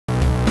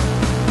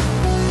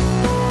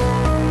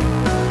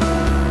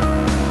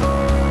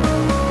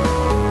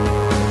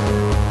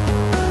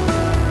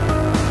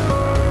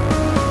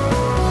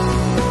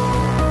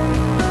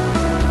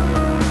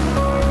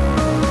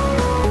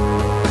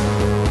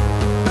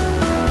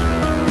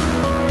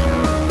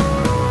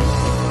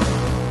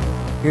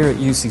Here at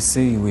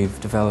UCC we've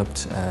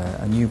developed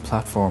a new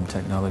platform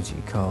technology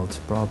called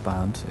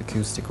Broadband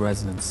Acoustic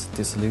Resonance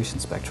Dissolution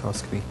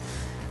Spectroscopy,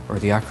 or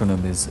the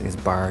acronym is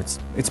BARDS.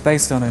 It's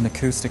based on an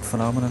acoustic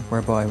phenomenon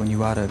whereby when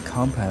you add a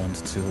compound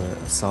to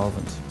a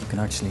solvent, you can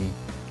actually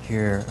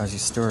hear, as you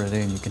stir it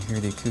in, you can hear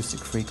the acoustic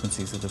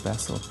frequencies of the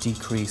vessel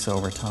decrease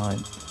over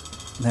time.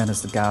 And then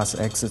as the gas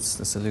exits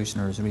the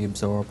solution or is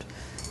reabsorbed,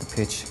 the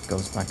pitch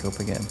goes back up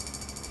again.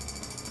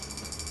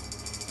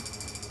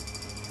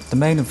 The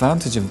main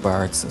advantage of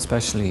BARDS,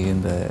 especially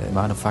in the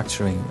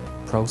manufacturing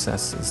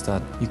process, is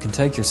that you can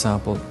take your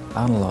sample,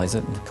 analyse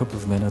it in a couple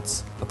of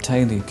minutes,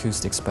 obtain the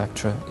acoustic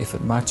spectra. If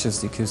it matches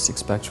the acoustic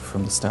spectra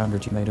from the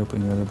standard you made up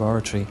in your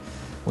laboratory,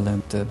 well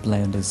then the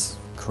blend is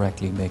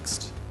correctly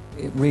mixed.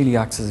 It really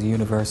acts as a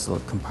universal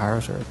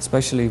comparator,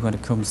 especially when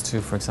it comes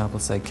to, for example,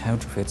 say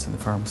counterfeits in the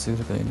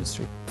pharmaceutical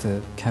industry. The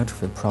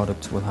counterfeit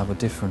product will have a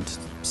different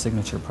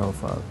signature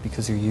profile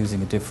because you're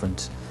using a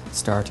different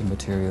starting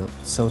material.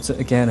 So it's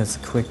a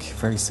quick,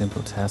 very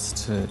simple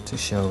test to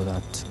show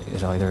that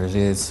either it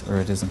is or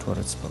it isn't what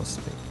it's supposed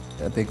to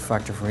be. A big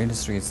factor for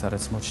industry is that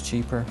it's much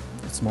cheaper,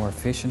 it's more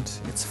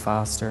efficient, it's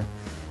faster.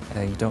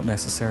 You don't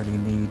necessarily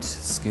need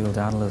skilled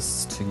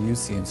analysts to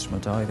use the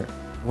instrument either.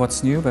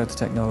 What's new about the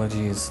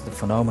technology is the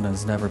phenomenon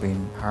has never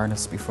been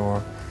harnessed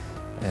before.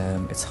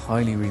 It's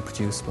highly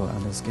reproducible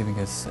and is giving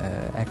us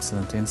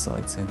excellent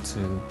insights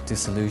into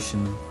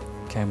dissolution,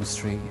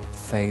 chemistry,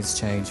 phase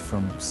change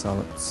from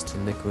solids to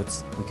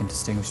liquids. We can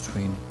distinguish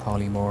between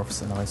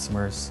polymorphs and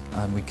isomers,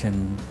 and we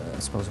can, I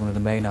suppose one of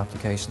the main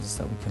applications is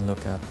that we can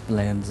look at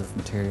blends of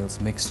materials,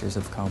 mixtures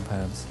of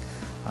compounds,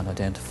 and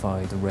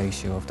identify the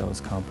ratio of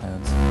those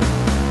compounds.